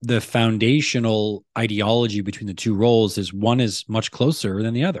the foundational ideology between the two roles is one is much closer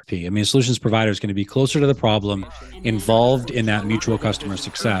than the other. I mean, a solutions provider is going to be closer to the problem, involved in that mutual customer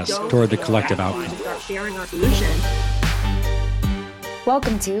success toward the collective outcome. Start sharing our solutions.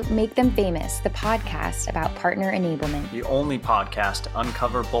 Welcome to Make Them Famous, the podcast about partner enablement. The only podcast to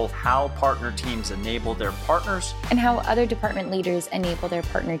uncover both how partner teams enable their partners and how other department leaders enable their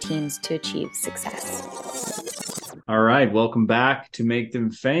partner teams to achieve success. All right, welcome back to Make Them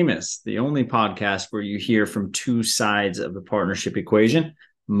Famous, the only podcast where you hear from two sides of the partnership equation,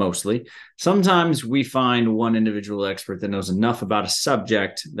 mostly. Sometimes we find one individual expert that knows enough about a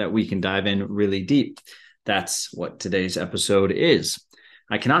subject that we can dive in really deep. That's what today's episode is.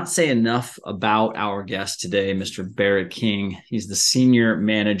 I cannot say enough about our guest today, Mr. Barrett King. He's the Senior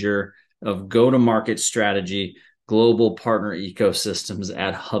Manager of Go-to-Market Strategy, Global Partner Ecosystems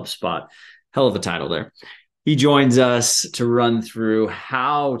at HubSpot. Hell of a title there. He joins us to run through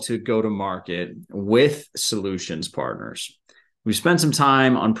how to go to market with solutions partners. We've spent some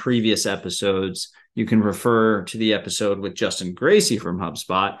time on previous episodes. You can refer to the episode with Justin Gracie from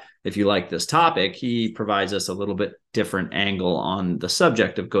HubSpot. If you like this topic, he provides us a little bit different angle on the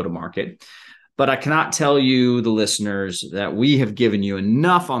subject of go-to-market. But I cannot tell you, the listeners, that we have given you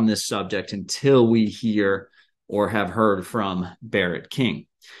enough on this subject until we hear or have heard from Barrett King.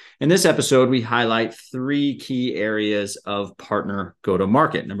 In this episode, we highlight three key areas of partner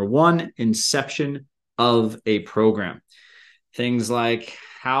go-to-market. Number one, inception of a program. Things like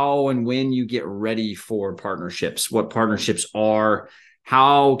how and when you get ready for partnerships, what partnerships are,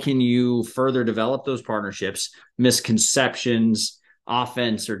 how can you further develop those partnerships, misconceptions,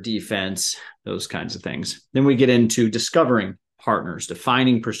 offense or defense, those kinds of things. Then we get into discovering partners,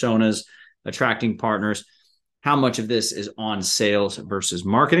 defining personas, attracting partners. How much of this is on sales versus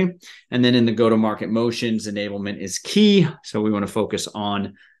marketing? And then in the go-to-market motions, enablement is key. So we want to focus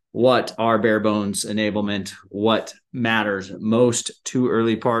on what are bare bones enablement, what matters most to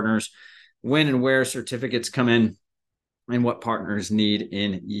early partners, when and where certificates come in, and what partners need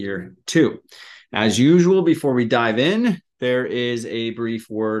in year two. As usual, before we dive in, there is a brief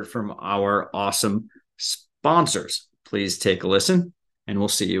word from our awesome sponsors. Please take a listen, and we'll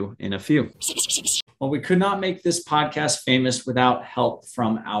see you in a few. Well, we could not make this podcast famous without help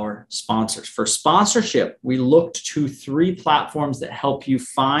from our sponsors. For sponsorship, we looked to three platforms that help you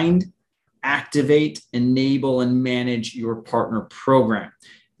find, activate, enable, and manage your partner program.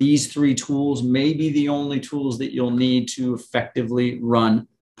 These three tools may be the only tools that you'll need to effectively run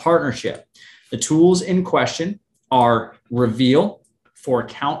partnership. The tools in question are Reveal for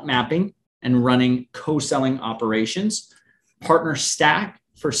account mapping and running co-selling operations, Partner Stack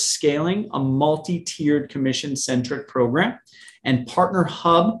for scaling a multi-tiered commission-centric program, and Partner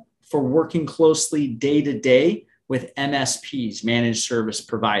Hub for working closely day-to-day with MSPs, managed service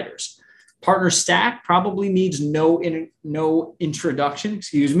providers. Partner Stack probably needs no introduction,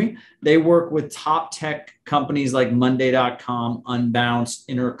 They work with top tech companies like Monday.com, Unbounce,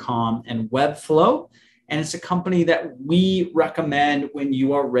 Intercom, and Webflow. And it's a company that we recommend when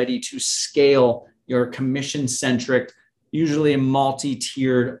you are ready to scale your commission-centric, usually a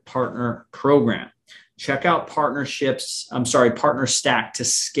multi-tiered partner program. Check out Partner Stack to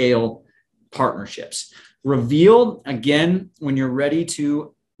scale partnerships. Reveal, again, when you're ready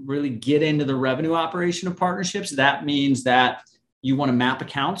to really get into the revenue operation of partnerships, that means that you want to map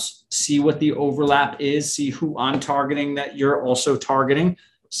accounts, see what the overlap is, see who I'm targeting that you're also targeting,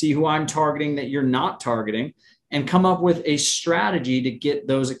 see who I'm targeting that you're not targeting, and come up with a strategy to get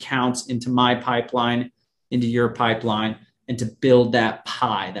those accounts into my pipeline, into your pipeline, and to build that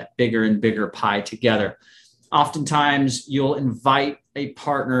pie, that bigger and bigger pie together. Oftentimes, you'll invite a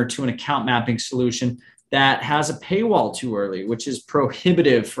partner to an account mapping solution that has a paywall too early, which is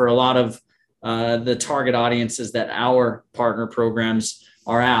prohibitive for a lot of the target audiences that our partner programs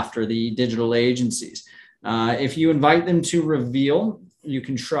are after, the digital agencies. If you invite them to Reveal, you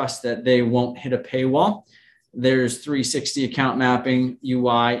can trust that they won't hit a paywall. There's 360 account mapping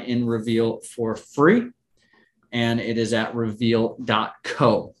UI in Reveal for free, and it is at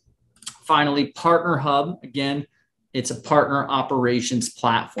reveal.co. Finally, Partner Hub, again, it's a partner operations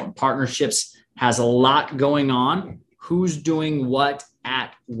platform. Partnerships has a lot going on. Who's doing what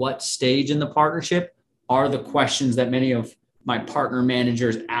at what stage in the partnership are the questions that many of my partner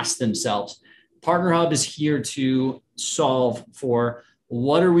managers ask themselves. Partner Hub is here to solve for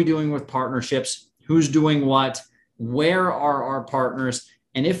what are we doing with partnerships, who's doing what, where are our partners,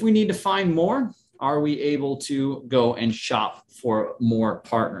 and if we need to find more, are we able to go and shop for more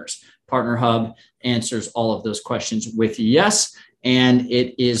partners? Partner Hub answers all of those questions with yes, and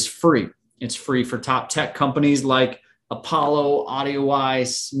it is free. It's free for top tech companies like Apollo, AudioEye,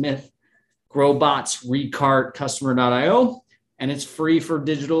 Smith, Growbots, Recart, Customer.io. And it's free for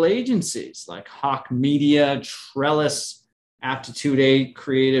digital agencies like Hawk Media, Trellis, Aptitude 8,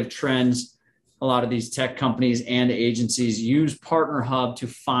 Creative Trends. A lot of these tech companies and agencies use Partner Hub to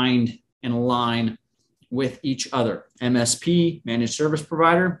find and align with each other. MSP, managed service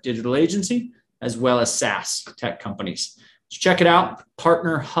provider, digital agency, as well as SaaS tech companies. So check it out,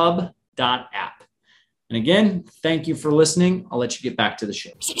 partnerhub.app. And again, thank you for listening. I'll let you get back to the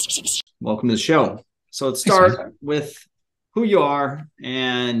show. Welcome to the show. So let's start with who you are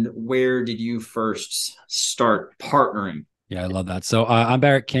and where did you first start partnering? Yeah, I love that. So I'm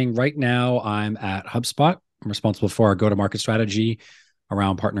Barrett King. Right now, I'm at HubSpot. I'm responsible for our go-to-market strategy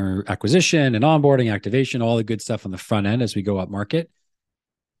around partner acquisition and onboarding, activation, all the good stuff on the front end as we go up market.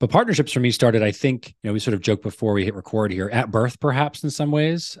 But partnerships for me started, I think, we sort of joked before we hit record here, at birth, perhaps in some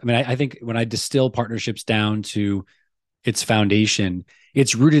ways. I mean, I think when I distill partnerships down to its foundation,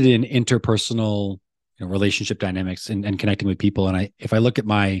 it's rooted in interpersonal relationship dynamics and connecting with people. And if I look at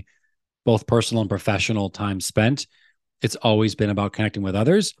my both personal and professional time spent, it's always been about connecting with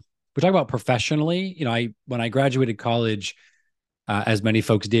others. We talk about professionally, when I graduated college, as many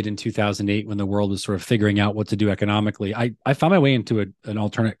folks did in 2008, when the world was sort of figuring out what to do economically, I found my way into an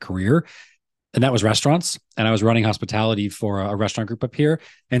alternate career, and that was restaurants. And I was running hospitality for a restaurant group up here.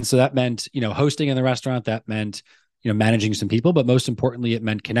 And so that meant, hosting in the restaurant, that meant, managing some people, but most importantly, it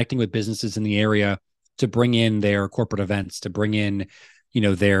meant connecting with businesses in the area to bring in their corporate events, to bring in,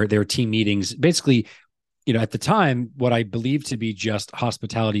 their team meetings. Basically, at the time, what I believed to be just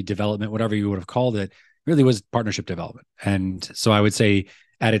hospitality development, whatever you would have called it, really was partnership development. And so I would say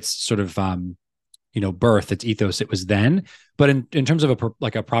at its sort of, birth, its ethos, it was then. But in terms of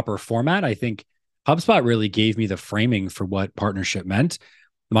a proper format, I think HubSpot really gave me the framing for what partnership meant.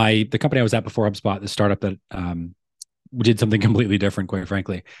 The company I was at before HubSpot, the startup that did something completely different, quite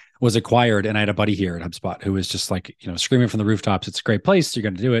frankly, was acquired. And I had a buddy here at HubSpot who was just like, screaming from the rooftops, it's a great place. You're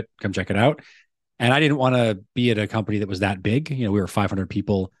going to do it. Come check it out. And I didn't want to be at a company that was that big. We were 500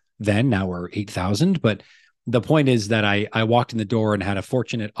 people then, now we're 8,000. But the point is that I walked in the door and had a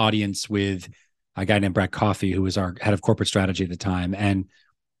fortunate audience with a guy named Brett Coffey, who was our head of corporate strategy at the time. And,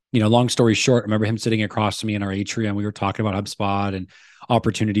 long story short, I remember him sitting across from me in our atrium. We were talking about HubSpot and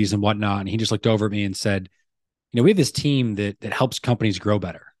opportunities and whatnot. And he just looked over at me and said, we have this team that helps companies grow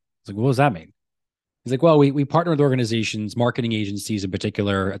better. I was like, what does that mean? He's like, well, we partner with organizations, marketing agencies in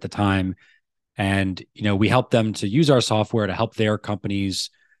particular at the time. And, we help them to use our software to help their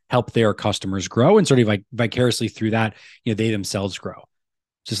companies, help their customers grow. And sort of like vicariously through that, they themselves grow.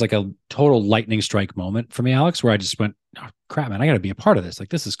 Just like a total lightning strike moment for me, Alex, where I just went, oh, crap, man, I got to be a part of this. Like,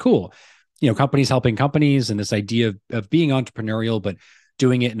 this is cool. Companies helping companies and this idea of being entrepreneurial, but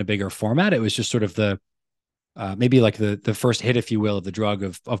doing it in a bigger format. It was just sort of maybe like the first hit, if you will, of the drug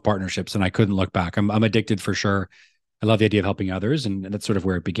of partnerships. And I couldn't look back. I'm addicted for sure. I love the idea of helping others. And that's sort of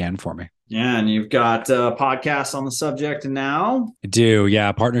where it began for me. Yeah. And you've got podcasts on the subject now. I do.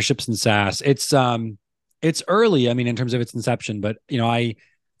 Yeah. Partnerships and SaaS. It's early. I mean, in terms of its inception, but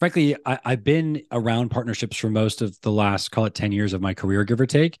I've been around partnerships for most of the last, call it 10 years of my career, give or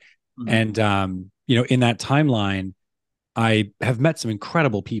take. Mm-hmm. And, in that timeline, I have met some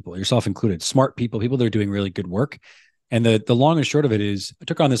incredible people, yourself included, smart people that are doing really good work. And the long and short of it is I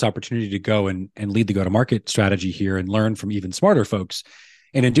took on this opportunity to go and lead the go-to-market strategy here and learn from even smarter folks.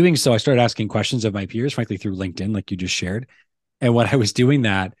 And in doing so, I started asking questions of my peers, frankly, through LinkedIn, like you just shared. And when I was doing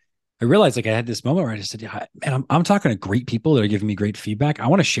that, I realized I had this moment where I just said, yeah, man, I'm talking to great people that are giving me great feedback. I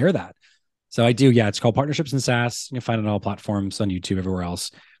want to share that. So I do. Yeah. It's called Partnerships and SaaS. You can find it on all platforms, on YouTube, everywhere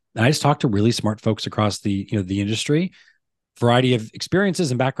else. And I just talk to really smart folks across the industry, variety of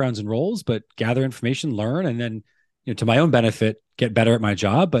experiences and backgrounds and roles, but gather information, learn, and then, to my own benefit, get better at my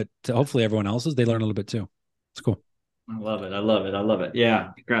job, but to hopefully everyone else's, they learn a little bit too. It's cool. I love it. Yeah.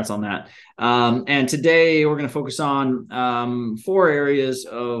 Congrats on that. And today we're going to focus on 4 areas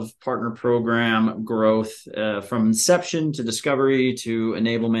of partner program growth, from inception to discovery to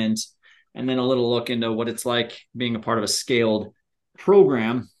enablement, and then a little look into what it's like being a part of a scaled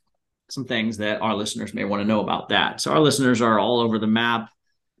program, some things that our listeners may want to know about that. So our listeners are all over the map.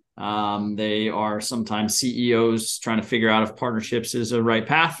 They are sometimes CEOs trying to figure out if partnerships is a right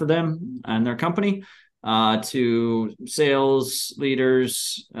path for them and their company, to sales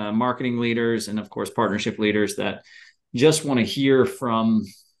leaders, marketing leaders, and of course, partnership leaders that just want to hear from,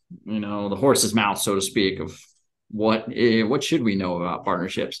 the horse's mouth, so to speak, of what should we know about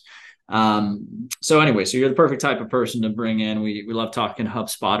partnerships. So you're the perfect type of person to bring in. We love talking to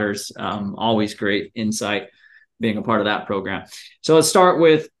HubSpotters. Always great insight being a part of that program. So let's start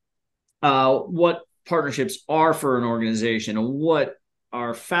with what partnerships are for an organization and what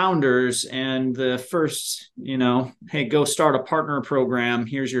our founders and the first, hey, go start a partner program.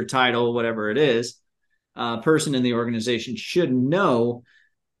 Here's your title, whatever it is, person in the organization should know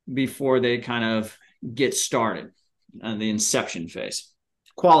before they kind of get started on the inception phase.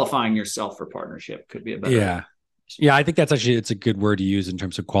 Qualifying yourself for partnership could be a better. Yeah. Yeah. I think it's a good word to use in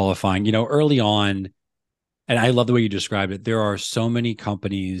terms of qualifying, early on. And I love the way you described it. There are so many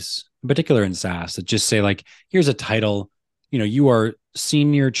companies, in particular in SaaS, that just say like, here's a title, you are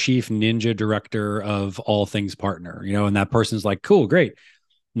senior chief ninja director of all things partner, and that person's like, cool, great.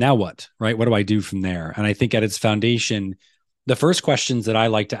 Now what, right? What do I do from there? And I think at its foundation, the first questions that I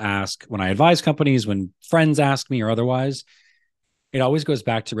like to ask when I advise companies, when friends ask me or otherwise, it always goes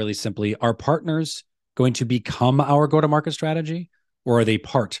back to really simply, are partners going to become our go-to-market strategy, or are they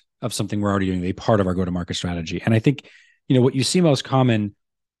part of something we're already doing? Are they part of our go-to-market strategy? And I think, what you see most common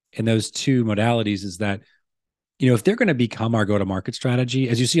in those two modalities is that, if they're going to become our go-to-market strategy,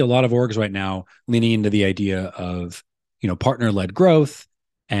 as you see a lot of orgs right now leaning into the idea of, partner-led growth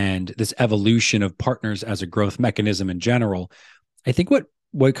and this evolution of partners as a growth mechanism in general, I think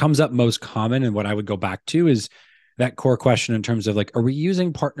what comes up most common and what I would go back to is that core question in terms of like, are we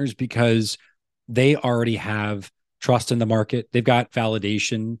using partners because they already have trust in the market? They've got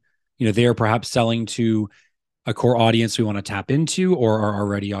validation. They are perhaps selling to a core audience we want to tap into or are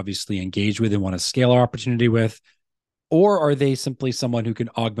already obviously engaged with and want to scale our opportunity with. Or are they simply someone who can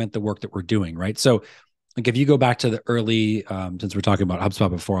augment the work that we're doing, right? So like if you go back to the early, since we're talking about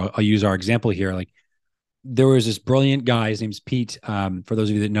HubSpot before, I'll use our example here. Like there was this brilliant guy, his name's Pete. For those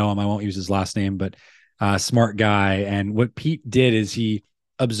of you that know him, I won't use his last name, but smart guy. And what Pete did is he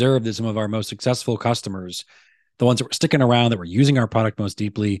observed that some of our most successful customers, the ones that were sticking around, that were using our product most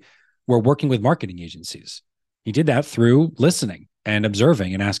deeply, were working with marketing agencies. He did that through listening and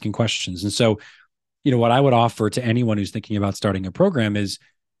observing and asking questions. And so, what I would offer to anyone who's thinking about starting a program is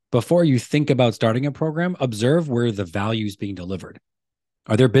before you think about starting a program, observe where the value is being delivered.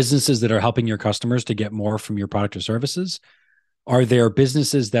 Are there businesses that are helping your customers to get more from your product or services? Are there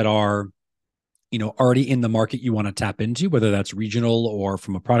businesses that are already in the market you want to tap into, whether that's regional or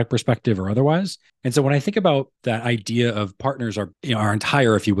from a product perspective or otherwise? And so when I think about that idea of partners are, our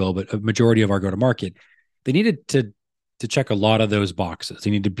entire, if you will, but a majority of our go-to-market, they needed to check a lot of those boxes.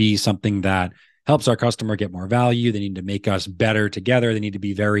 They need to be something that helps our customer get more value. They need to make us better together. They need to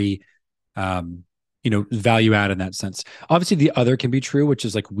be very, value add in that sense. Obviously, the other can be true, which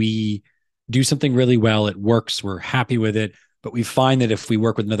is like we do something really well. It works. We're happy with it. But we find that if we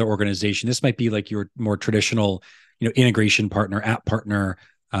work with another organization, this might be like your more traditional, integration partner, app partner,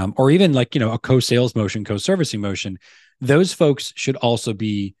 or even like, a co-sales motion, co-servicing motion. Those folks should also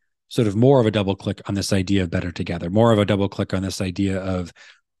be sort of more of a double click on this idea of better together, more of a double click on this idea of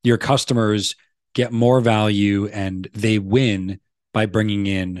your customers get more value and they win by bringing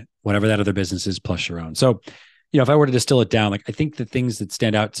in whatever that other business is plus your own. So, if I were to distill it down, like I think the things that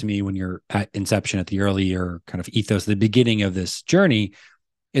stand out to me when you're at inception, at the earlier kind of ethos, the beginning of this journey,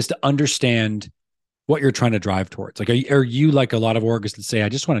 is to understand what you're trying to drive towards. Like, are you like a lot of orgs that say, I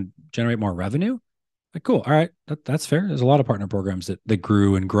just want to generate more revenue? Like, cool. All right. That's fair. There's a lot of partner programs that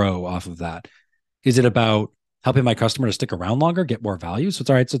grew and grow off of that. Is it about helping my customer to stick around longer, get more value? So it's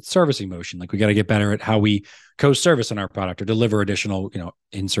all right. So it's servicing motion. Like we got to get better at how we co-service in our product or deliver additional,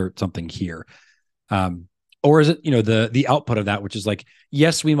 insert something here. Or is it, the output of that, which is like,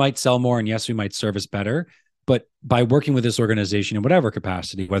 yes, we might sell more and yes, we might service better, but by working with this organization in whatever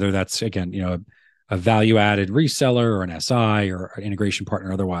capacity, whether that's again, a value added reseller or an SI or an integration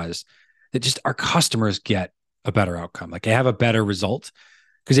partner, otherwise, that just our customers get a better outcome. Like they have a better result.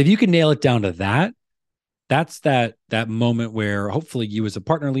 Because if you can nail it down to that, that's that moment where hopefully you as a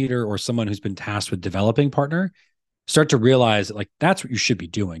partner leader or someone who's been tasked with developing partner start to realize that like that's what you should be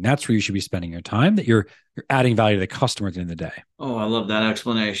doing. That's where you should be spending your time, that you're adding value to the customer at the end of the day. Oh, I love that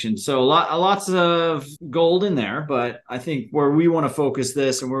explanation. So lots of gold in there, but I think where we want to focus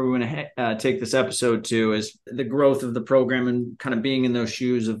this and where we want to take this episode to is the growth of the program and kind of being in those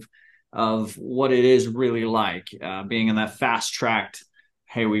shoes of what it is really like, being in that fast-tracked,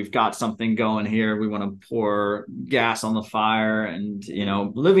 hey, we've got something going here. We want to pour gas on the fire. And,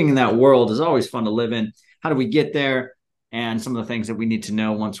 living in that world is always fun to live in. How do we get there? And some of the things that we need to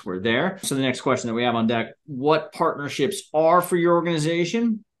know once we're there. So the next question that we have on deck, what partnerships are for your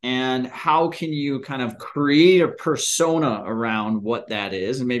organization? And how can you kind of create a persona around what that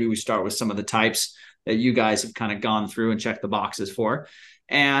is? And maybe we start with some of the types that you guys have kind of gone through and checked the boxes for.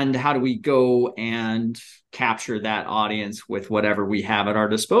 And how do we go and capture that audience with whatever we have at our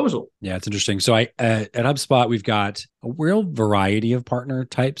disposal? Yeah, it's interesting. So at HubSpot, we've got a real variety of partner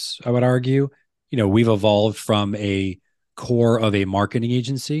types, I would argue. we've evolved from a core of a marketing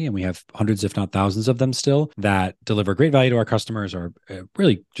agency, and we have hundreds, if not thousands of them still, that deliver great value to our customers, are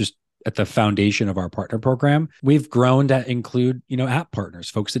really just at the foundation of our partner program. We've grown to include, app partners,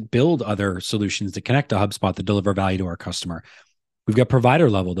 folks that build other solutions that connect to HubSpot that deliver value to our customer. We've got provider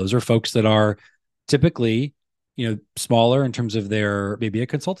level. Those are folks that are typically, smaller in terms of their maybe a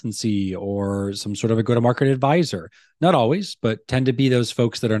consultancy or some sort of a go-to-market advisor. Not always, but tend to be those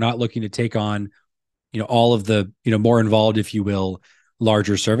folks that are not looking to take on, all of the, more involved, if you will,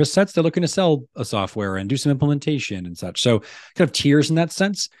 larger service sets. They're looking to sell a software and do some implementation and such. So kind of tiers in that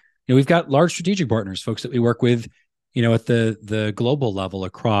sense. We've got large strategic partners, folks that we work with, at the global level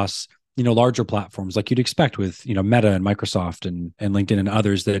across, larger platforms like you'd expect with, Meta and Microsoft and LinkedIn and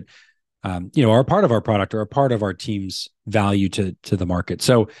others that, are a part of our product or a part of our team's value to the market.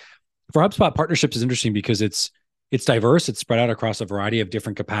 So for HubSpot, partnerships is interesting because it's diverse. It's spread out across a variety of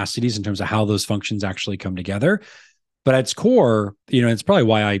different capacities in terms of how those functions actually come together. But at its core, it's probably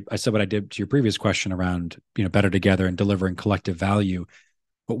why I said what I did to your previous question around, better together and delivering collective value.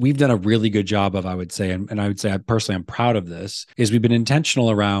 What we've done a really good job of, I would say, and I would say I'm proud of this, is we've been intentional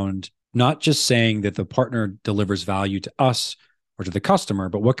around not just saying that the partner delivers value to us or to the customer,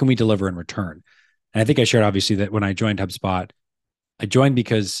 but what can we deliver in return? And I think I shared, obviously, that when I joined HubSpot, I joined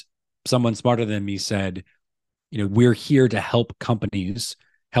because someone smarter than me said, we're here to help companies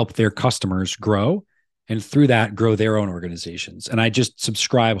help their customers grow, and through that, grow their own organizations. And I just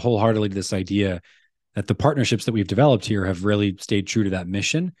subscribe wholeheartedly to this idea that the partnerships that we've developed here have really stayed true to that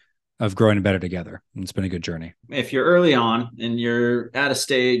mission of growing better together. And it's been a good journey. If you're early on and you're at a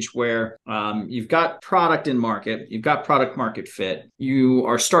stage where you've got product in market, you've got product market fit, you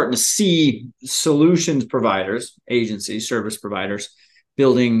are starting to see solutions providers, agencies, service providers,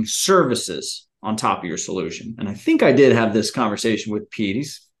 building services on top of your solution. And I think I did have this conversation with Pete.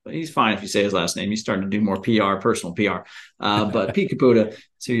 He's fine if you say his last name. He's starting to do more PR, personal PR. But Pete Caputa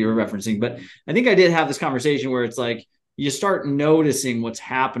is who you were referencing. But I think I did have this conversation where it's like you start noticing what's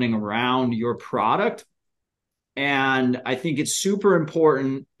happening around your product. And I think it's super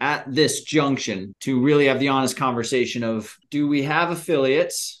important at this junction to really have the honest conversation of, do we have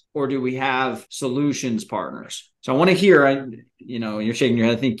affiliates or do we have solutions partners? So I want to hear, you're shaking your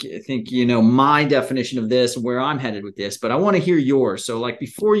head. I think my definition of this and where I'm headed with this, but I want to hear yours. So like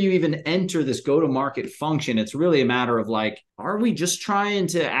before you even enter this go-to-market function, it's really a matter of like, are we just trying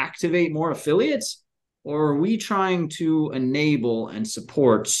to activate more affiliates? Or are we trying to enable and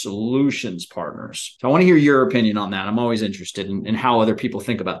support solutions partners? So I want to hear your opinion on that. I'm always interested in how other people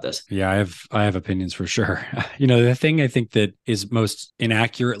think about this. Yeah, I have opinions for sure. The thing I think that is most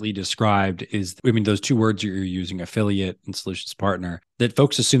inaccurately described is, those two words you're using, affiliate and solutions partner, that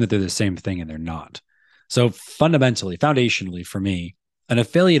folks assume that they're the same thing and they're not. So fundamentally, foundationally for me, an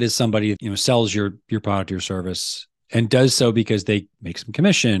affiliate is somebody that, sells your product or service and does so because they make some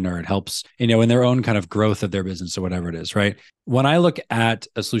commission or it helps, in their own kind of growth of their business or whatever it is, right? When I look at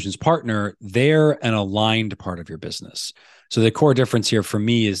a solutions partner, they're an aligned part of your business. So the core difference here for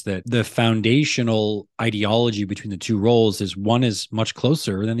me is that the foundational ideology between the two roles is one is much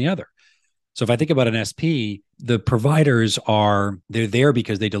closer than the other. So if I think about an SP, the providers they're there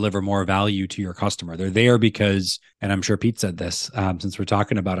because they deliver more value to your customer. They're there because, and I'm sure Pete said this, since we're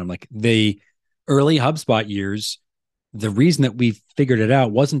talking about him, like the early HubSpot years, the reason that we figured it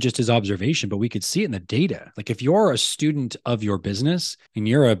out wasn't just his observation, but we could see it in the data. Like if you're a student of your business and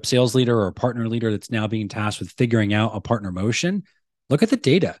you're a sales leader or a partner leader that's now being tasked with figuring out a partner motion, look at the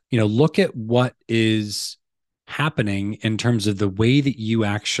data. Look at what is happening in terms of the way that you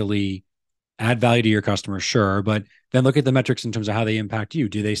actually add value to your customers, sure, but then look at the metrics in terms of how they impact you.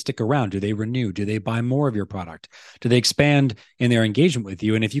 Do they stick around? Do they renew? Do they buy more of your product? Do they expand in their engagement with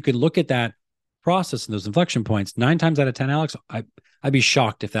you? And if you could look at that process and those inflection points, 9 times out of 10, Alex, I'd be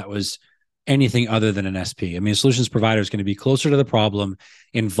shocked if that was anything other than an SP. A solutions provider is going to be closer to the problem,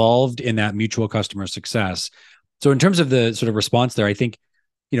 involved in that mutual customer success. So in terms of the sort of response there, I think,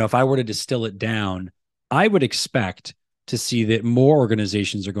 if I were to distill it down, I would expect to see that more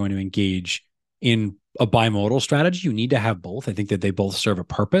organizations are going to engage in a bimodal strategy. You need to have both. I think that they both serve a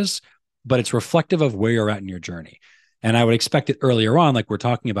purpose, but it's reflective of where you're at in your journey. And I would expect it earlier on, like we're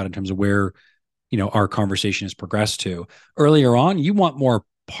talking about in terms of where our conversation has progressed to. Earlier on, you want more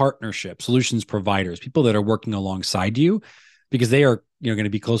partnership, solutions providers, people that are working alongside you because they are going to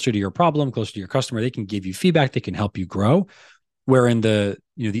be closer to your problem, closer to your customer. They can give you feedback. They can help you grow. Where in the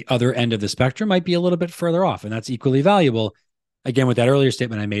other end of the spectrum might be a little bit further off. And that's equally valuable. Again, with that earlier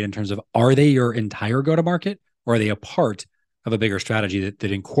statement I made in terms of, are they your entire go-to-market or are they a part of a bigger strategy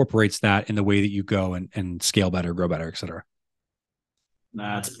that incorporates that in the way that you go and scale better, grow better, et cetera?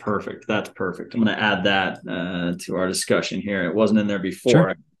 That's perfect. That's perfect. I'm going to add that to our discussion here. It wasn't in there before. Sure.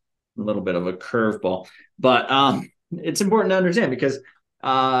 A little bit of a curveball, but it's important to understand because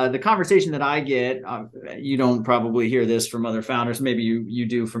the conversation that I get, you don't probably hear this from other founders. Maybe you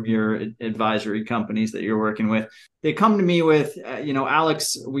do from your advisory companies that you're working with. They come to me with,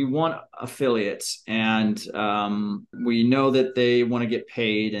 Alex, we want affiliates, and we know that they want to get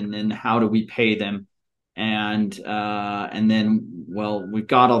paid, and then how do we pay them? And then, well, we've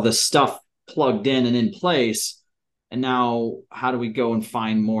got all this stuff plugged in and in place, and now how do we go and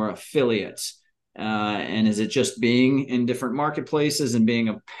find more affiliates? And is it just being in different marketplaces and being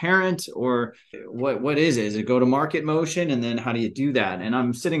a parent, or what is it? Is it go to market motion? And then how do you do that? And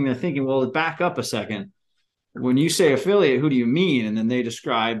I'm sitting there thinking, well, back up a second. When you say affiliate, who do you mean? And then they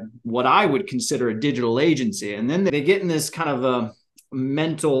describe what I would consider a digital agency. And then they get in this kind of a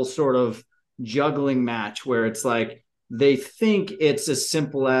mental sort of juggling match where it's like, they think it's as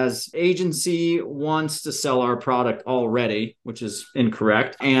simple as agency wants to sell our product already, which is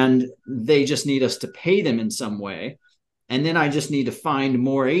incorrect. And they just need us to pay them in some way. And then I just need to find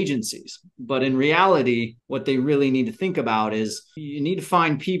more agencies. But in reality, what they really need to think about is you need to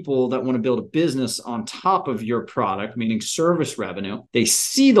find people that want to build a business on top of your product, meaning service revenue. They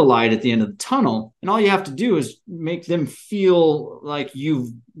see the light at the end of the tunnel. And all you have to do is make them feel like you've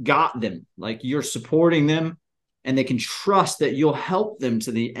got them, like you're supporting them, and they can trust that you'll help them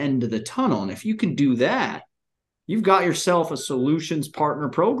to the end of the tunnel. And if you can do that, you've got yourself a solutions partner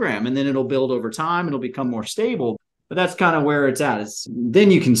program, and then it'll build over time. It'll become more stable. But that's kind of where it's at. Then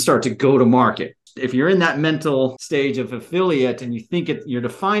you can start to go to market. If you're in that mental stage of affiliate and you think you're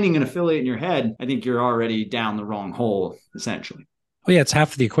defining an affiliate in your head, I think you're already down the wrong hole, essentially. Oh, yeah, it's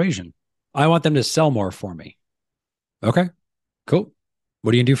half of the equation. I want them to sell more for me. Okay, cool.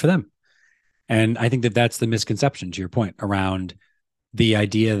 What do you do for them? And I think that that's the misconception, to your point, around the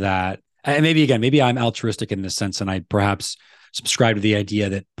idea that, and maybe I'm altruistic in this sense, and I perhaps subscribe to the idea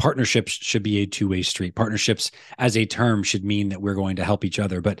that partnerships should be a two-way street. Partnerships as a term should mean that we're going to help each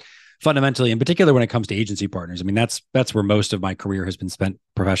other. But fundamentally, in particular, when it comes to agency partners, I mean, that's where most of my career has been spent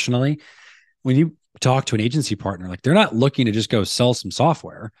professionally. When you talk to an agency partner, like, they're not looking to just go sell some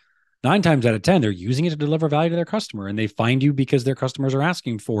software. 9 times out of 10, they're using it to deliver value to their customer, and they find you because their customers are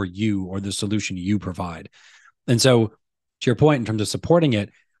asking for you or the solution you provide. And so, to your point, in terms of supporting it,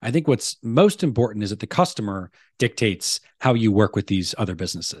 I think what's most important is that the customer dictates how you work with these other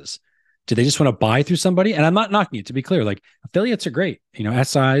businesses. Do they just want to buy through somebody? And I'm not knocking it, to be clear. Like, affiliates are great.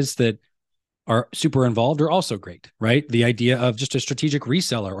 SIs that are super involved are also great, right? The idea of just a strategic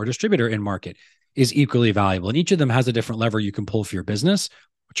reseller or distributor in market is equally valuable. And each of them has a different lever you can pull for your business.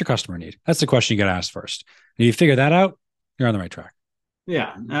 What's your customer need? That's the question you got to ask first. And if you figure that out, you're on the right track.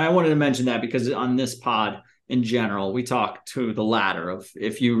 Yeah. I wanted to mention that because on this pod in general, we talk to the latter of,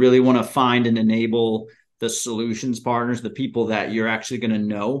 if you really want to find and enable the solutions partners, the people that you're actually going to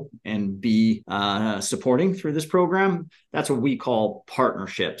know and be supporting through this program, that's what we call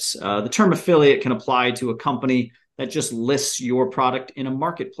partnerships. The term affiliate can apply to a company that just lists your product in a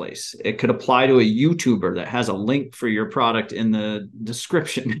marketplace. It could apply to a YouTuber that has a link for your product in the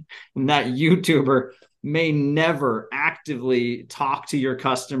description. And that YouTuber may never actively talk to your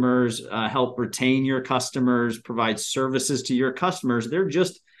customers, help retain your customers, provide services to your customers. They're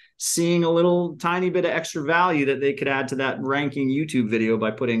just seeing a little tiny bit of extra value that they could add to that ranking YouTube video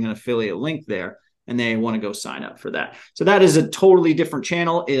by putting an affiliate link there. And they want to go sign up for that. So that is a totally different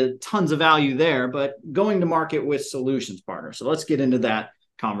channel. Tons of value there, but going to market with solutions partners. So let's get into that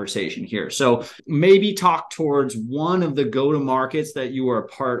conversation here. So maybe talk towards one of the go-to-markets that you are a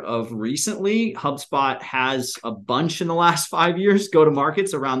part of recently. HubSpot has a bunch in the last 5 years,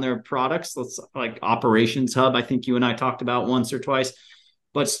 go-to-markets around their products. Let's like Operations Hub. I think you and I talked about once or twice,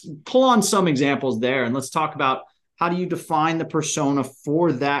 but pull on some examples there. And let's talk about, how do you define the persona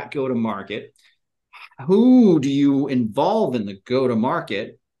for that go-to-market? Who do you involve in the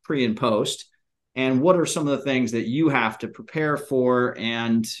go-to-market pre and post? And what are some of the things that you have to prepare for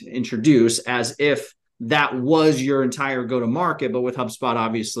and introduce as if that was your entire go-to-market? But with HubSpot,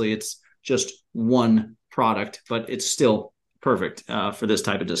 obviously, it's just one product, but it's still perfect for this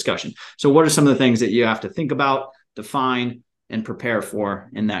type of discussion. So what are some of the things that you have to think about, define, and prepare for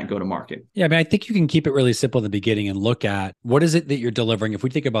in that go-to-market? Yeah, I mean, I think you can keep it really simple in the beginning and look at what is it that you're delivering. If we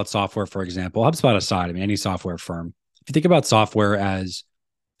think about software, for example, HubSpot aside, I mean, any software firm, if you think about software as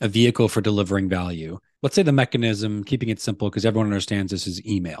a vehicle for delivering value, let's say the mechanism, keeping it simple, because everyone understands this, is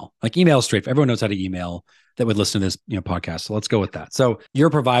email. Like, email is straight. Everyone knows how to email that would listen to this podcast. So let's go with that. So you're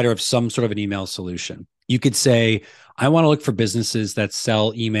a provider of some sort of an email solution. You could say, I want to look for businesses that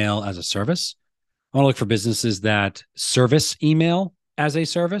sell email as a service. I want to look for businesses that service email as a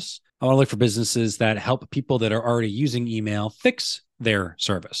service. I want to look for businesses that help people that are already using email fix their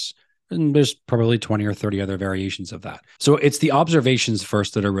service. And there's probably 20 or 30 other variations of that. So it's the observations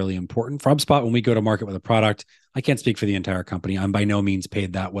first that are really important. For HubSpot, when we go to market with a product, I can't speak for the entire company. I'm by no means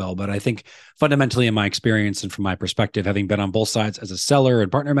paid that well, but I think fundamentally in my experience and from my perspective, having been on both sides as a seller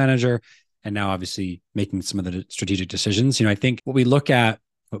and partner manager, and now obviously making some of the strategic decisions, I think what we look at,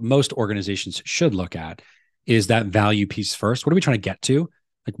 what most organizations should look at, is that value piece first. What are we trying to get to?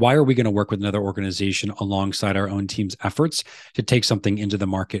 Like, why are we going to work with another organization alongside our own team's efforts to take something into the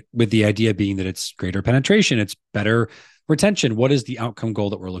market, with the idea being that it's greater penetration, it's better retention? What is the outcome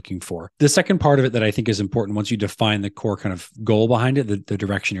goal that we're looking for? The second part of it that I think is important, once you define the core kind of goal behind it, the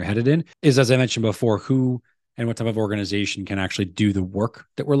direction you're headed in, is, as I mentioned before, who and what type of organization can actually do the work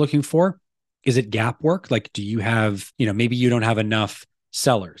that we're looking for. Is it gap work? Like, do you have, maybe you don't have enough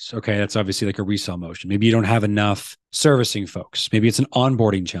sellers. Okay. That's obviously like a resell motion. Maybe you don't have enough servicing folks. Maybe it's an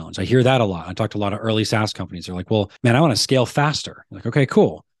onboarding challenge. I hear that a lot. I talk to a lot of early SaaS companies. They're like, well, man, I want to scale faster. I'm like, okay,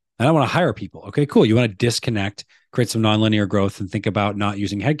 cool. And I want to hire people. Okay, cool. You want to disconnect, create some nonlinear growth, and think about not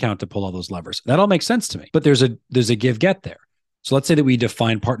using headcount to pull all those levers. That all makes sense to me. But there's a give get there. So let's say that we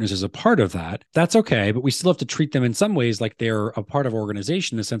define partners as a part of that. That's okay, but we still have to treat them in some ways like they're a part of our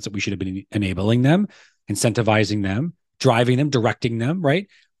organization, in the sense that we should have been enabling them, incentivizing them, driving them, directing them, right?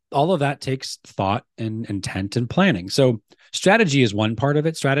 All of that takes thought and intent and planning. So strategy is one part of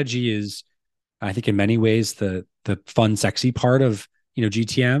it. Strategy is, I think, in many ways, the fun, sexy part of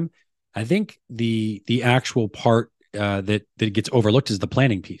GTM. I think the actual part that gets overlooked is the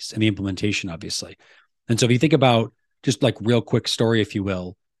planning piece and the implementation, obviously. And so if you think about, just like real quick story, if you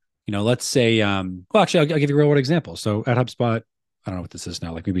will, let's say, well, actually, I'll give you a real world example. So at HubSpot, I don't know what this is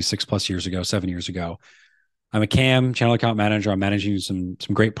now, like maybe 6+ years ago, 7 years ago, I'm a CAM, channel account manager. I'm managing some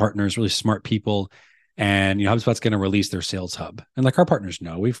great partners, really smart people. And HubSpot's going to release their sales hub. And like our partners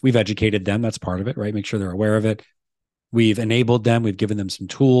know, we've educated them. That's part of it, right? Make sure they're aware of it. We've enabled them. We've given them some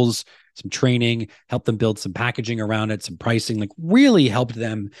tools, some training, helped them build some packaging around it, some pricing, like really helped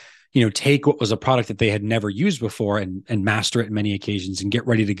them, take what was a product that they had never used before and master it in many occasions and get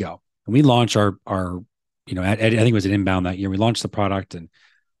ready to go. And we launched our I think it was an Inbound that year. We launched the product and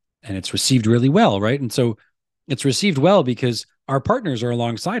it's received really well, right? And so it's received well because our partners are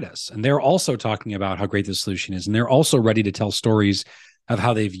alongside us and they're also talking about how great the solution is. And they're also ready to tell stories of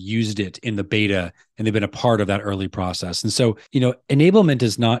how they've used it in the beta and they've been a part of that early process. And so, enablement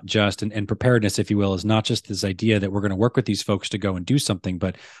is not just, and preparedness, if you will, is not just this idea that we're going to work with these folks to go and do something,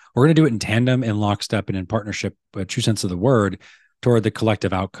 but we're going to do it in tandem, in lockstep, and in partnership, a true sense of the word, toward the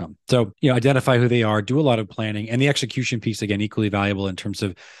collective outcome. So, identify who they are, do a lot of planning, and the execution piece, again, equally valuable in terms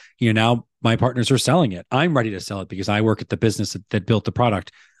of, now my partners are selling it. I'm ready to sell it because I work at the business that built the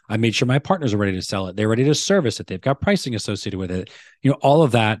product. I made sure my partners are ready to sell it. They're ready to service it. They've got pricing associated with it. All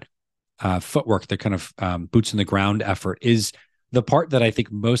of that footwork, the kind of boots in the ground effort, is the part that I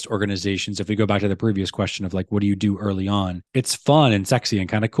think most organizations, if we go back to the previous question of like, what do you do early on? It's fun and sexy and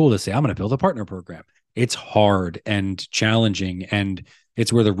kind of cool to say, I'm going to build a partner program. It's hard and challenging, and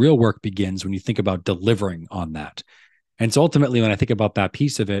it's where the real work begins when you think about delivering on that. And so ultimately, when I think about that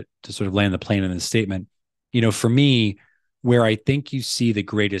piece of it, to sort of land the plane in the statement, for me, where I think you see the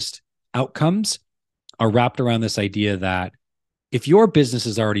greatest outcomes are wrapped around this idea that if your business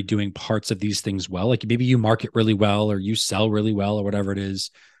is already doing parts of these things well, like maybe you market really well or you sell really well or whatever it is,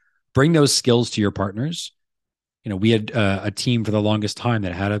 bring those skills to your partners. We had a team for the longest time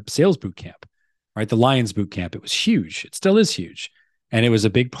that had a sales boot camp, right? The Lions boot camp. It was huge. It still is huge. And it was a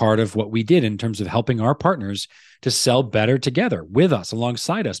big part of what we did in terms of helping our partners to sell better together with us,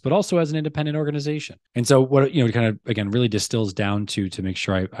 alongside us, but also as an independent organization. And so what, kind of, again, really distills down to make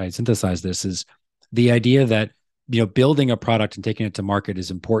sure I synthesize this, is the idea that, building a product and taking it to market is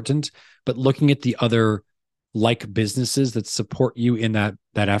important, but looking at the other like businesses that support you in that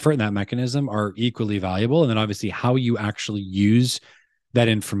effort and that mechanism are equally valuable. And then obviously how you actually use that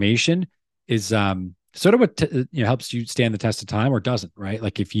information is, sort of what helps you stand the test of time or doesn't, right?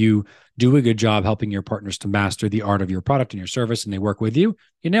 Like if you do a good job helping your partners to master the art of your product and your service and they work with you,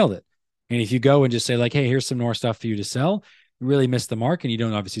 you nailed it. And if you go and just say like, hey, here's some more stuff for you to sell, you really miss the mark and you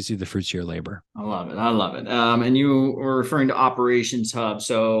don't obviously see the fruits of your labor. I love it. And you were referring to Operations Hub.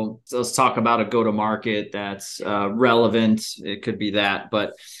 So let's talk about a go-to-market that's relevant. It could be that,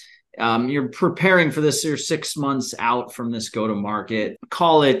 but you're preparing for this. You're 6 months out from this go-to-market.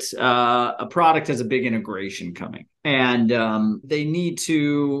 Call it a product has a big integration coming, and they need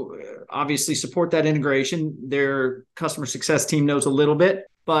to obviously support that integration. Their customer success team knows a little bit.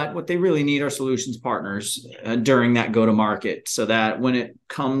 But what they really need are solutions partners during that go-to-market so that when it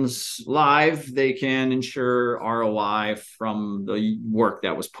comes live, they can ensure ROI from the work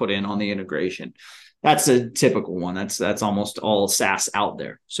that was put in on the integration. That's a typical one. That's almost all SaaS out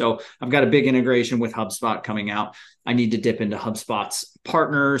there. So I've got a big integration with HubSpot coming out. I need to dip into HubSpot's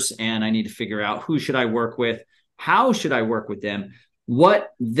partners and I need to figure out who should I work with, how should I work with them, what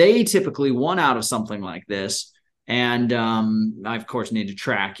they typically want out of something like this. And I, of course, need to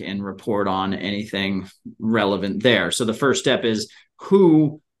track and report on anything relevant there. So the first step is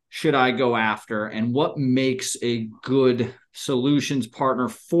who should I go after and what makes a good solutions partner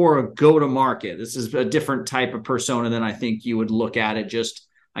for a go-to-market? This is a different type of persona than I think you would look at it. Just,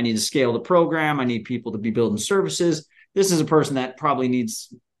 I need to scale the program. I need people to be building services. This is a person that probably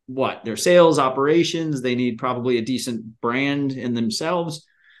needs their sales operations. They need probably a decent brand in themselves.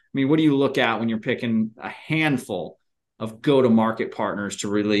 I mean, what do you look at when you're picking a handful of go-to-market partners to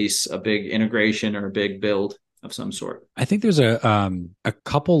release a big integration or a big build of some sort? I think there's a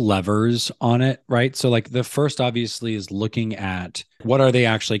couple levers on it, right? So like the first obviously is looking at what are they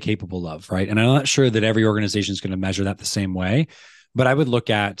actually capable of, right? And I'm not sure that every organization is going to measure that the same way, but I would look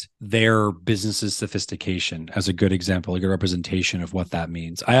at their business's sophistication as a good example, a good representation of what that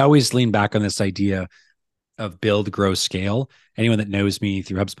means. I always lean back on this idea of build, grow, scale. Anyone that knows me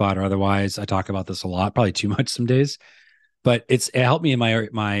through HubSpot or otherwise, I talk about this a lot, probably too much some days. But it helped me in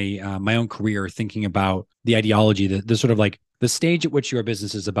my own career thinking about the ideology, the sort of like the stage at which your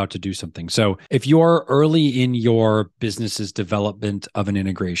business is about to do something. So if you're early in your business's development of an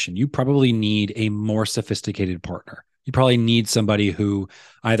integration, you probably need a more sophisticated partner. You probably need somebody who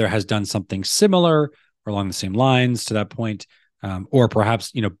either has done something similar or along the same lines to that point, or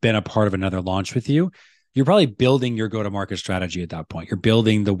perhaps been a part of another launch with you. You're probably building your go-to-market strategy at that point. You're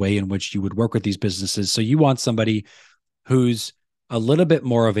building the way in which you would work with these businesses. So you want somebody who's a little bit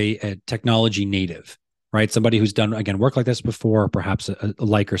more of a technology native, right? Somebody who's done, again, work like this before, or perhaps a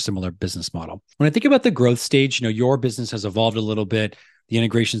like or similar business model. When I think about the growth stage, your business has evolved a little bit. The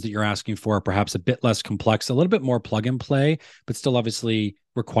integrations that you're asking for are perhaps a bit less complex, a little bit more plug and play, but still obviously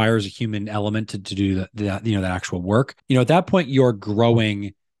requires a human element to do that actual work. At that point, you're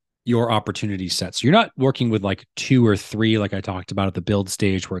growing your opportunity set. So you're not working with like 2 or 3, like I talked about at the build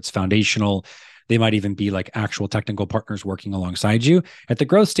stage where it's foundational. They might even be like actual technical partners working alongside you. At the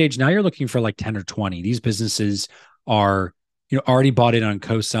growth stage, now you're looking for like 10 or 20. These businesses are already bought in on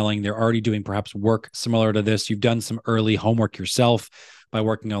co-selling. They're already doing perhaps work similar to this. You've done some early homework yourself by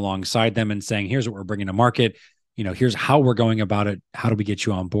working alongside them and saying, here's what we're bringing to market. Here's how we're going about it. How do we get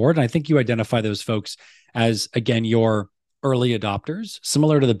you on board? And I think you identify those folks as, again, your early adopters,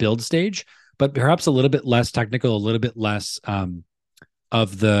 similar to the build stage, but perhaps a little bit less technical, a little bit less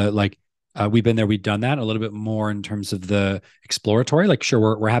of the like, we've been there, we've done that, a little bit more in terms of the exploratory. Like,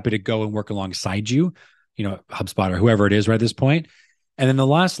 sure, we're happy to go and work alongside you, HubSpot or whoever it is right at this point. And then the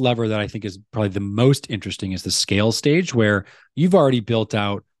last lever that I think is probably the most interesting is the scale stage, where you've already built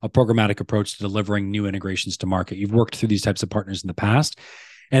out a programmatic approach to delivering new integrations to market. You've worked through these types of partners in the past.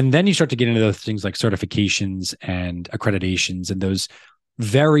 And then you start to get into those things like certifications and accreditations and those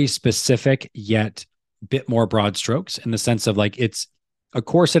very specific yet a bit more broad strokes in the sense of like it's a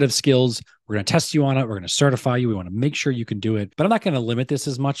core set of skills. We're going to test you on it. We're going to certify you. We want to make sure you can do it. But I'm not going to limit this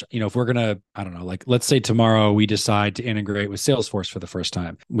as much. If we're going to, I don't know, like let's say tomorrow we decide to integrate with Salesforce for the first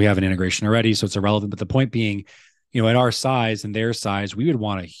time. We have an integration already, so it's irrelevant. But the point being, at our size and their size, we would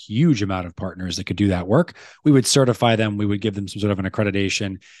want a huge amount of partners that could do that work. We would certify them. We would give them some sort of an accreditation.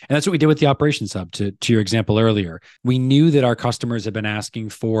 And that's what we did with the Operations Hub, to your example earlier. We knew that our customers had been asking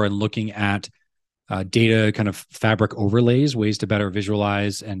for and looking at data kind of fabric overlays, ways to better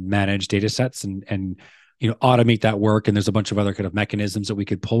visualize and manage data sets and automate that work. And there's a bunch of other kind of mechanisms that we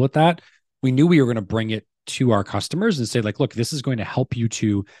could pull with that. We knew we were going to bring it to our customers and say, like, look, this is going to help you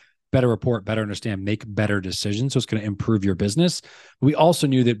to better report, better understand, make better decisions. So it's going to improve your business. We also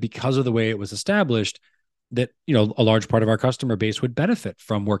knew that because of the way it was established, that, a large part of our customer base would benefit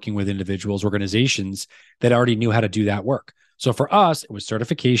from working with individuals, organizations that already knew how to do that work. So for us, it was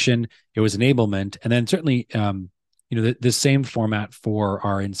certification, it was enablement, and then certainly, the same format for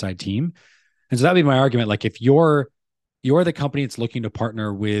our inside team. And so that'd be my argument. Like if you're the company that's looking to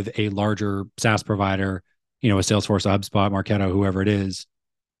partner with a larger SaaS provider, a Salesforce, a HubSpot, Marketo, whoever it is,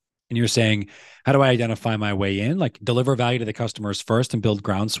 and you're saying, how do I identify my way in? Like deliver value to the customers first and build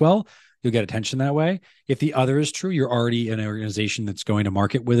groundswell. You'll get attention that way. If the other is true, you're already in an organization that's going to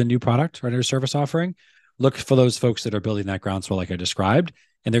market with a new product, right, or service offering. Look for those folks that are building that groundswell like I described,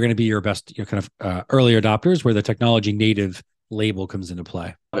 and they're going to be your best kind of early adopters where the technology native label comes into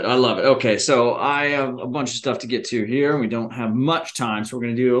play. I love it. Okay, so I have a bunch of stuff to get to here. We don't have much time, so we're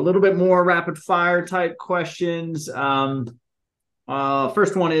going to do a little bit more rapid fire type questions. First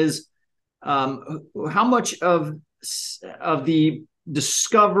one is, how much of the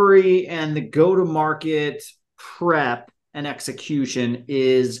discovery and the go-to-market prep and execution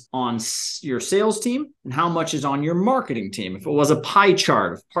is on your sales team, and how much is on your marketing team? If it was a pie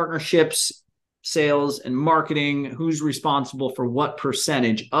chart of partnerships, sales, and marketing, who's responsible for what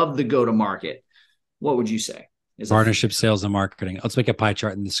percentage of the go-to-market? What would you say? Partnership, sales, and marketing. Let's make a pie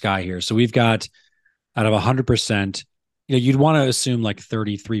chart in the sky here. So we've got, out of 100%, you'd want to assume like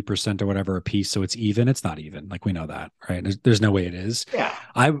 33% or whatever a piece, so it's even. It's not even. Like, we know that, right? There's no way it is. Yeah.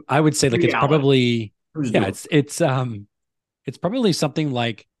 I would say like it's probably it's probably something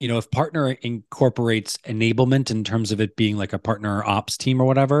like, if partner incorporates enablement in terms of it being like a partner ops team or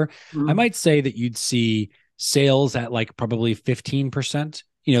whatever, I might say that you'd see sales at like probably 15%.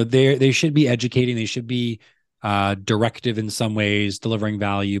 They should be educating, they should be directive in some ways, delivering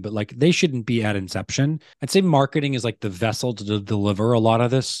value, but like they shouldn't be at inception. I'd say marketing is like the vessel to deliver a lot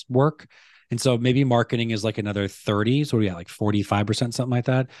of this work. And so maybe marketing is like another 30. So we got like 45%, something like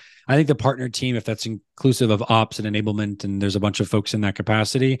that. I think the partner team, if that's inclusive of ops and enablement, and there's a bunch of folks in that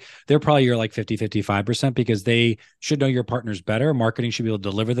capacity, they're probably your like 50, 55%, because they should know your partners better. Marketing should be able to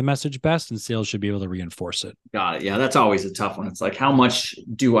deliver the message best, and sales should be able to reinforce it. Got it. Yeah, that's always a tough one. It's like, how much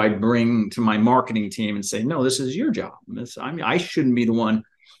do I bring to my marketing team and say, no, this is your job. I shouldn't be the one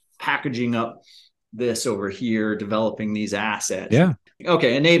packaging up this over here, developing these assets. Yeah.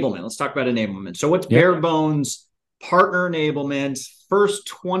 Okay, enablement. Let's talk about enablement. So what's bare bones partner enablement? First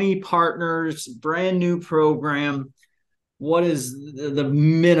 20 partners, brand new program. What is the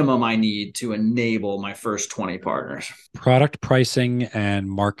minimum I need to enable my first 20 partners? Product pricing and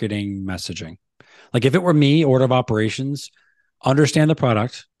marketing messaging. Like, if it were me, order of operations, understand the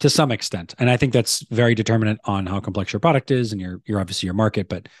product to some extent. And I think that's very determinant on how complex your product is and your obviously your market,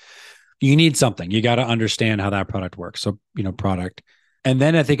 but you need something. You got to understand how that product works. So, product. And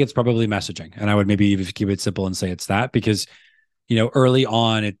then I think it's probably messaging. And I would maybe even keep it simple and say it's that, because, early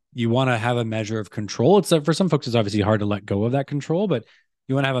on, you want to have a measure of control. It's for some folks, it's obviously hard to let go of that control, but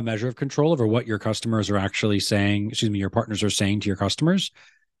you want to have a measure of control over what your customers are actually saying, your partners are saying to your customers.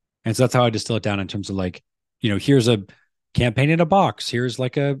 And so that's how I distill it down in terms of like, here's a campaign in a box. Here's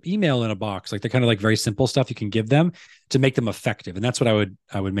like a email in a box, like the kind of like very simple stuff you can give them to make them effective. And that's what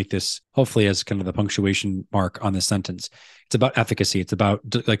I would make this hopefully as kind of the punctuation mark on this sentence. It's about efficacy. It's about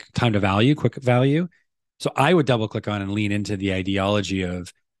like time to value, quick value. So I would double click on and lean into the ideology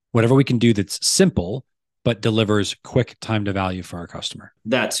of whatever we can do that's simple, but delivers quick time to value for our customer.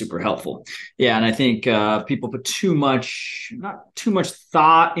 That's super helpful. Yeah. And I think people put not too much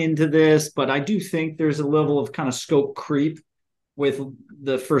thought into this, but I do think there's a level of kind of scope creep with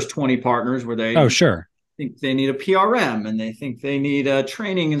the first 20 partners where they think they need a PRM, and they think they need a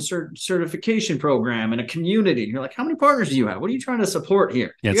training and certification program and a community. And you're like, how many partners do you have? What are you trying to support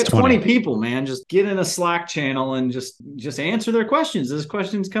here? Yeah, you got 20 people, man. Just get in a Slack channel and just answer their questions as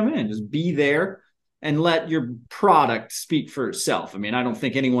questions come in. Just be there and let your product speak for itself. I mean, I don't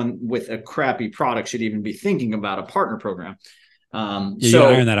think anyone with a crappy product should even be thinking about a partner program. You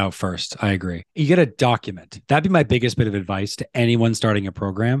gotta iron that out first. I agree. You got to document. That'd be my biggest bit of advice to anyone starting a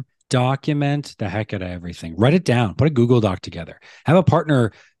program. Document the heck out of everything. Write it down. Put a Google Doc together. Have a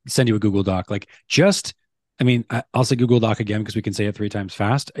partner send you a Google Doc. I'll say Google Doc again because we can say it 3 times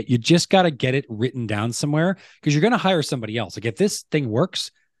fast. You just got to get it written down somewhere, because you're going to hire somebody else. Like, if this thing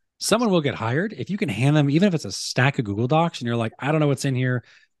works, someone will get hired. If you can hand them, even if it's a stack of Google Docs and you're like, I don't know what's in here,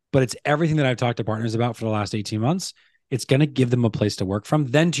 but it's everything that I've talked to partners about for the last 18 months, it's going to give them a place to work from.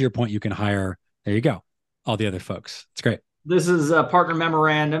 Then to your point, you can hire, there you go, all the other folks. It's great. This is a partner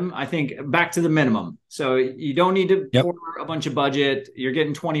memorandum. I think back to the minimum. So you don't need to order a bunch of budget. You're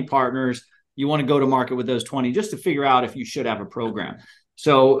getting 20 partners. You want to go to market with those 20 just to figure out if you should have a program.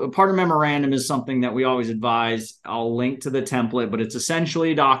 So a partner memorandum is something that we always advise. I'll link to the template, but it's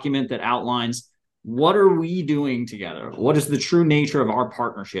essentially a document that outlines, what are we doing together? What is the true nature of our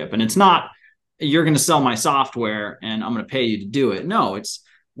partnership? And it's not, you're going to sell my software and I'm going to pay you to do it. No, it's,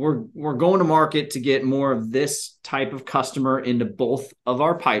 we're going to market to get more of this type of customer into both of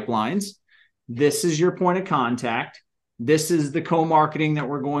our pipelines. This is your point of contact. This is the co-marketing that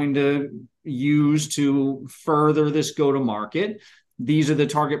we're going to use to further this go-to-market. These are the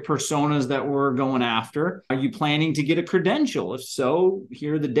target personas that we're going after. Are you planning to get a credential? If so,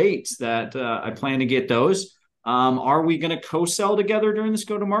 here are the dates that I plan to get those. Are we going to co-sell together during this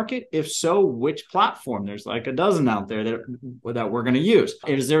go-to-market? If so, which platform? There's like a dozen out there that we're going to use.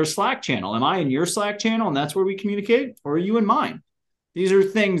 Is there a Slack channel? Am I in your Slack channel and that's where we communicate? Or are you in mine? These are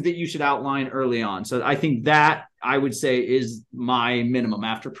things that you should outline early on. So I think that I would say is my minimum.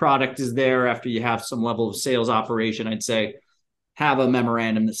 After product is there, after you have some level of sales operation, I'd say have a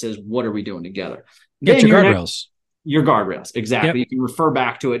memorandum that says, what are we doing together? Get your guardrails. Your guardrails. Exactly. Yep. You can refer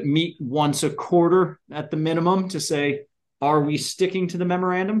back to it. Meet once a quarter at the minimum to say, are we sticking to the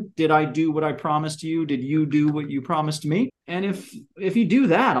memorandum? Did I do what I promised you? Did you do what you promised me? And if you do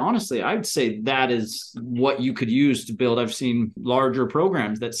that, honestly, I'd say that is what you could use to build. I've seen larger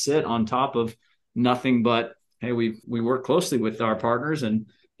programs that sit on top of nothing but, hey, we work closely with our partners and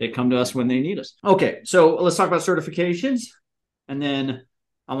they come to us when they need us. Okay, so let's talk about certifications. And then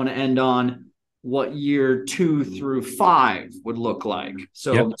I want to end on what year 2 through 5 would look like.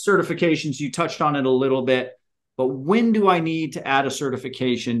 So certifications, you touched on it a little bit, but when do I need to add a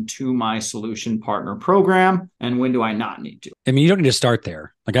certification to my solution partner program? And when do I not need to? I mean, you don't need to start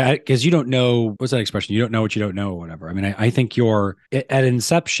there. Because you don't know, what's that expression? You don't know what you don't know or whatever. I mean, I think at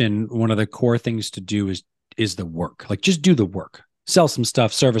inception, one of the core things to do is the work. Like just do the work, sell some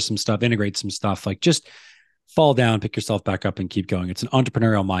stuff, service some stuff, integrate some stuff, like just fall down, pick yourself back up and keep going. It's an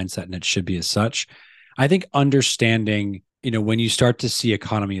entrepreneurial mindset and it should be as such. I think understanding, when you start to see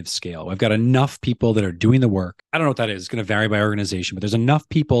economy of scale, I've got enough people that are doing the work. I don't know what that is. It's going to vary by organization, but there's enough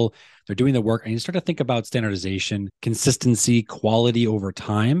people that are doing the work and you start to think about standardization, consistency, quality over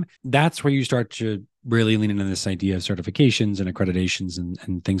time. That's where you start to really lean into this idea of certifications and accreditations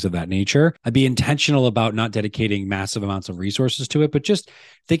and things of that nature. I'd be intentional about not dedicating massive amounts of resources to it, but just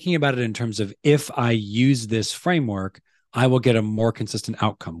thinking about it in terms of if I use this framework, I will get a more consistent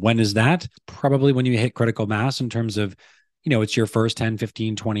outcome. When is that? Probably when you hit critical mass in terms of, it's your first 10,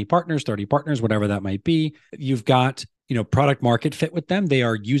 15, 20 partners, 30 partners, whatever that might be. You've got, product market fit with them. They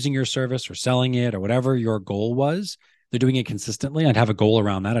are using your service or selling it or whatever your goal was. They're doing it consistently. I'd have a goal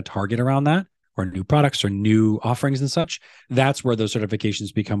around that, a target around that, or new products or new offerings and such. That's where those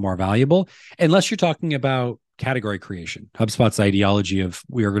certifications become more valuable. Unless you're talking about category creation. HubSpot's ideology of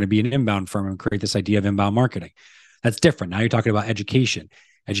we are going to be an inbound firm and create this idea of inbound marketing. That's different. Now you're talking about education.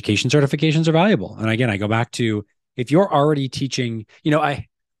 Education certifications are valuable. And again, I go back to, if you're already teaching,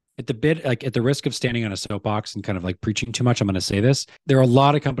 at the risk of standing on a soapbox and kind of like preaching too much, I'm going to say this. There are a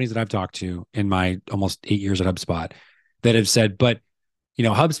lot of companies that I've talked to in my almost 8 years at HubSpot that have said, but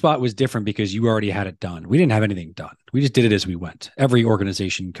HubSpot was different because you already had it done. We didn't have anything done. We just did it as we went. Every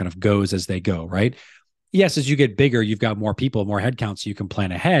organization kind of goes as they go, right? Yes, as you get bigger, you've got more people, more headcount, so you can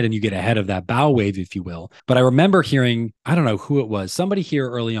plan ahead and you get ahead of that bow wave, if you will. But I remember hearing, I don't know who it was, somebody here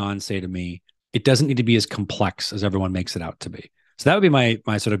early on say to me, it doesn't need to be as complex as everyone makes it out to be. So that would be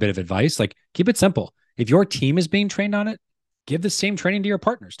my sort of bit of advice. Like, keep it simple. If your team is being trained on it, give the same training to your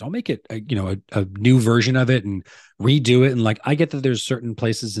partners. Don't make it a new version of it and redo it. And like, I get that there's certain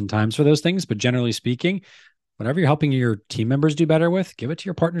places and times for those things, but generally speaking, whatever you're helping your team members do better with, give it to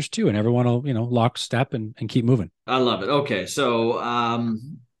your partners too. And everyone will, lock step and keep moving. I love it. Okay. So,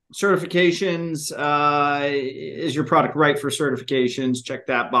 certifications, is your product right for certifications? Check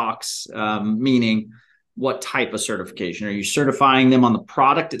that box. Meaning what type of certification? Are you certifying them on the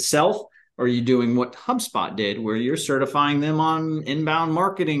product itself? Or are you doing what HubSpot did, where you're certifying them on inbound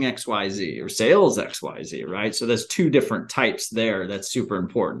marketing XYZ or sales XYZ, right? So there's two different types there. That's super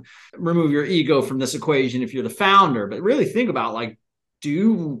important. Remove your ego from this equation if you're the founder, but really think about, like,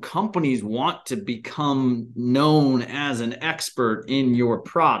 do companies want to become known as an expert in your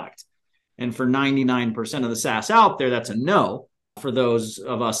product? And for 99% of the SaaS out there, that's a no. For those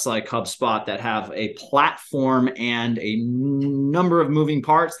of us like HubSpot that have a platform and a number of moving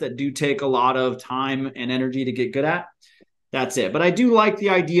parts that do take a lot of time and energy to get good at, that's it. But I do like the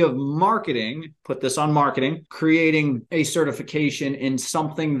idea of marketing, put this on marketing, creating a certification in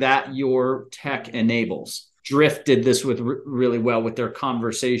something that your tech enables. Drift did this with really well with their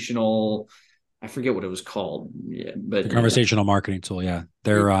conversational, I forget what it was called. Yeah, but the conversational marketing tool. Yeah.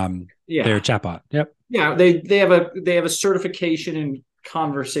 Their chatbot. Yep. Yeah. They have a certification in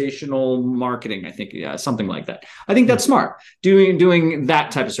conversational marketing. I think, something like that. I think that's smart. Doing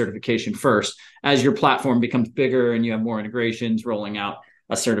that type of certification first as your platform becomes bigger and you have more integrations. Rolling out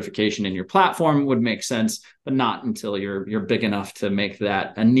a certification in your platform would make sense, but not until you're big enough to make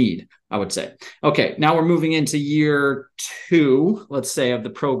that a need, I would say. Okay, now we're moving into year 2, let's say, of the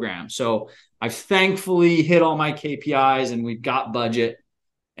program. So I've thankfully hit all my KPIs and we've got budget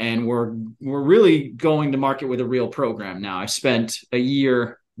and we're really going to market with a real program now. I spent a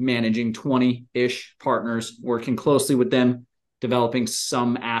year managing 20-ish partners, working closely with them, developing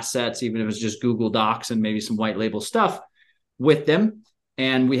some assets, even if it's just Google Docs and maybe some white label stuff with them.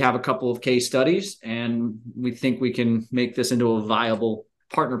 And we have a couple of case studies, and we think we can make this into a viable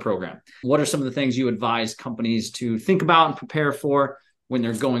partner program. What are some of the things you advise companies to think about and prepare for when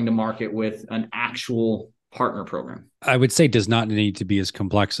they're going to market with an actual partner program? I would say does not need to be as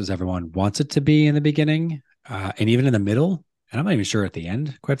complex as everyone wants it to be in the beginning, and even in the middle. And I'm not even sure at the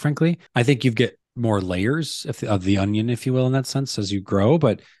end, quite frankly. I think you get more layers of the onion, if you will, in that sense, as you grow.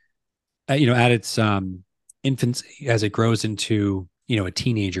 But at its infancy, as it grows into a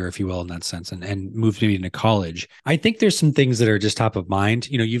teenager, if you will, in that sense, and moves maybe into college, I think there's some things that are just top of mind.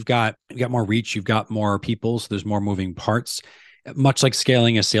 You've got more reach, you've got more people, so there's more moving parts. Much like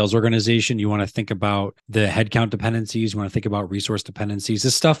scaling a sales organization, you want to think about the headcount dependencies, you want to think about resource dependencies,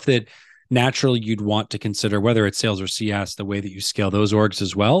 the stuff that naturally you'd want to consider, whether it's sales or CS, the way that you scale those orgs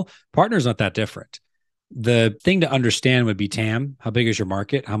as well. Partner's not that different. The thing to understand would be TAM. How big is your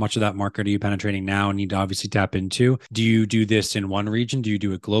market? How much of that market are you penetrating now and need to obviously tap into? Do you do this in one region? Do you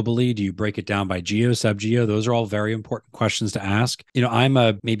do it globally? Do you break it down by geo, sub-geo? Those are all very important questions to ask.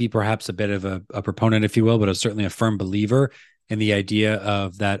 I'm perhaps a bit of a proponent, if you will, but certainly a firm believer in the idea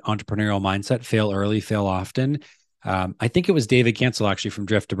of that entrepreneurial mindset, fail early, fail often. I think it was David Cancel, actually, from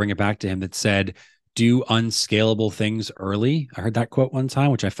Drift, to bring it back to him, that said, do unscalable things early. I heard that quote one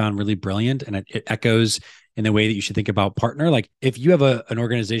time, which I found really brilliant. And it echoes in the way that you should think about partner. Like if you have an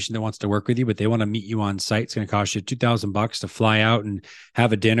organization that wants to work with you, but they want to meet you on site, it's going to cost you $2,000 to fly out and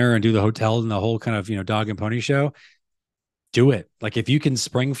have a dinner and do the hotel and the whole kind of, dog and pony show. Do it. Like if you can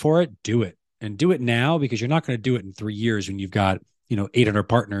spring for it, do it, and do it now, because you're not going to do it in 3 years when you've got 800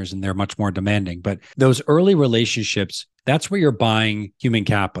 partners and they're much more demanding. But those early relationships, that's where you're buying human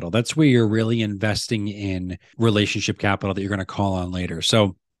capital. That's where you're really investing in relationship capital that you're going to call on later.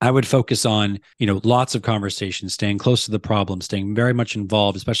 So I would focus on, lots of conversations, staying close to the problem, staying very much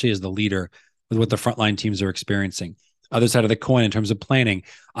involved, especially as the leader, with what the frontline teams are experiencing. Other side of the coin, in terms of planning,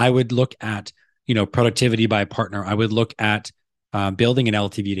 I would look at, productivity by partner. I would look at building an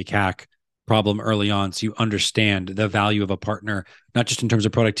LTV to CAC problem early on, so you understand the value of a partner, not just in terms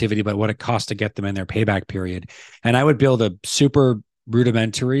of productivity, but what it costs to get them in their payback period. And I would build a super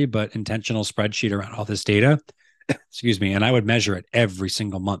rudimentary but intentional spreadsheet around all this data, excuse me, and I would measure it every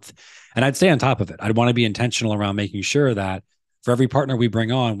single month. And I'd stay on top of it. I'd want to be intentional around making sure that for every partner we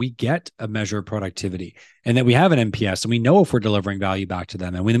bring on, we get a measure of productivity, and that we have an NPS, and we know if we're delivering value back to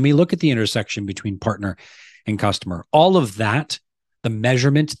them. And when we look at the intersection between partner and customer, all of that, the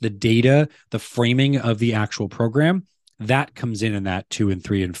measurement, the data, the framing of the actual program, that comes in that 2 and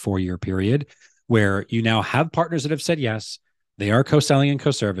 3 and 4 year period, where you now have partners that have said yes, they are co-selling and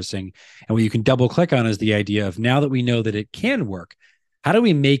co-servicing. And what you can double click on is the idea of, now that we know that it can work, how do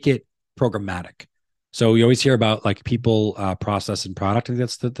we make it programmatic? So we always hear about like people, process, and product. I think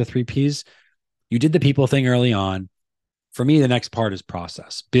that's the 3 Ps. You did the people thing early on. For me, the next part is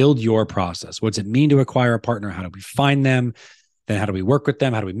process. Build your process. What's it mean to acquire a partner? How do we find them? Then how do we work with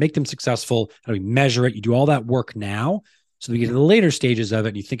them? How do we make them successful? How do we measure it? You do all that work now. So we get to the later stages of it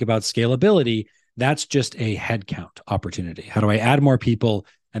and you think about scalability. That's just a headcount opportunity. How do I add more people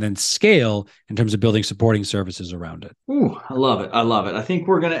and then scale in terms of building supporting services around it? Ooh, I love it. I love it. I think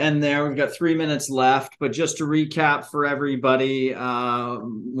we're going to end there. We've got 3 minutes left, but just to recap for everybody,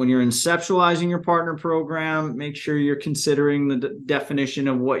 when you're conceptualizing your partner program, make sure you're considering the definition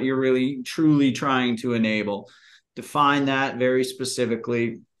of what you're really truly trying to enable. Define that very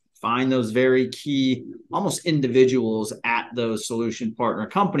specifically. Find those very key, almost individuals at those solution partner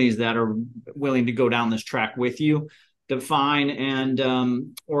companies that are willing to go down this track with you. Define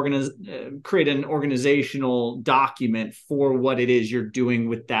and create an organizational document for what it is you're doing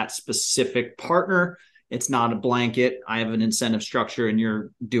with that specific partner. It's not a blanket, I have an incentive structure and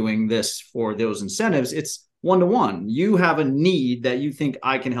you're doing this for those incentives. It's one-to-one. You have a need that you think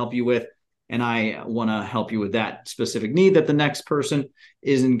I can help you with, and I want to help you with that specific need that the next person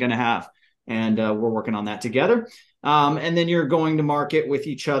isn't going to have. And we're working on that together. And then you're going to market with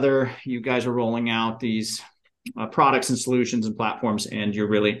each other. You guys are rolling out these products and solutions and platforms, and you're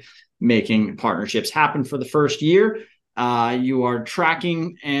really making partnerships happen for the first year. You are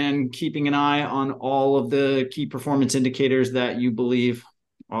tracking and keeping an eye on all of the key performance indicators that you believe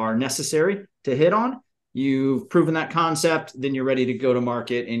are necessary to hit on. You've proven that concept, then you're ready to go to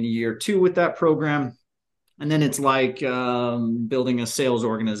market in year 2 with that program. And then it's like building a sales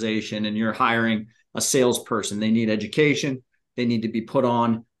organization, and you're hiring a salesperson. They need education. They need to be put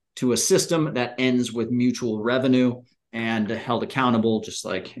on to a system that ends with mutual revenue and held accountable, just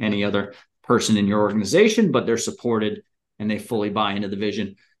like any other person in your organization, but they're supported and they fully buy into the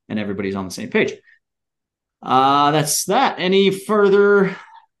vision and everybody's on the same page. That's that. Any further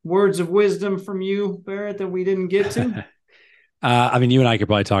words of wisdom from you, Barrett, that we didn't get to? I mean, you and I could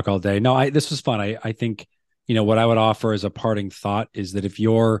probably talk all day. No, this was fun. I think, what I would offer as a parting thought is that if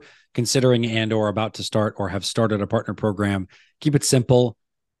you're considering and or about to start or have started a partner program, keep it simple.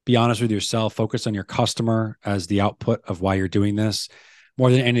 Be honest with yourself. Focus on your customer as the output of why you're doing this.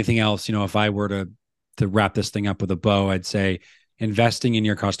 More than anything else, if I were to wrap this thing up with a bow, I'd say investing in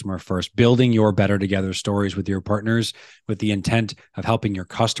your customer first, building your better together stories with your partners with the intent of helping your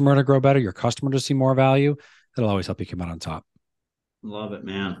customer to grow better, your customer to see more value. That'll always help you come out on top. Love it,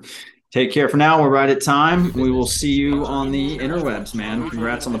 man. Take care for now. We're right at time. We will see you on the interwebs, man.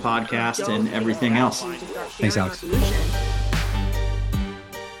 Congrats on the podcast and everything else. Thanks, Alex.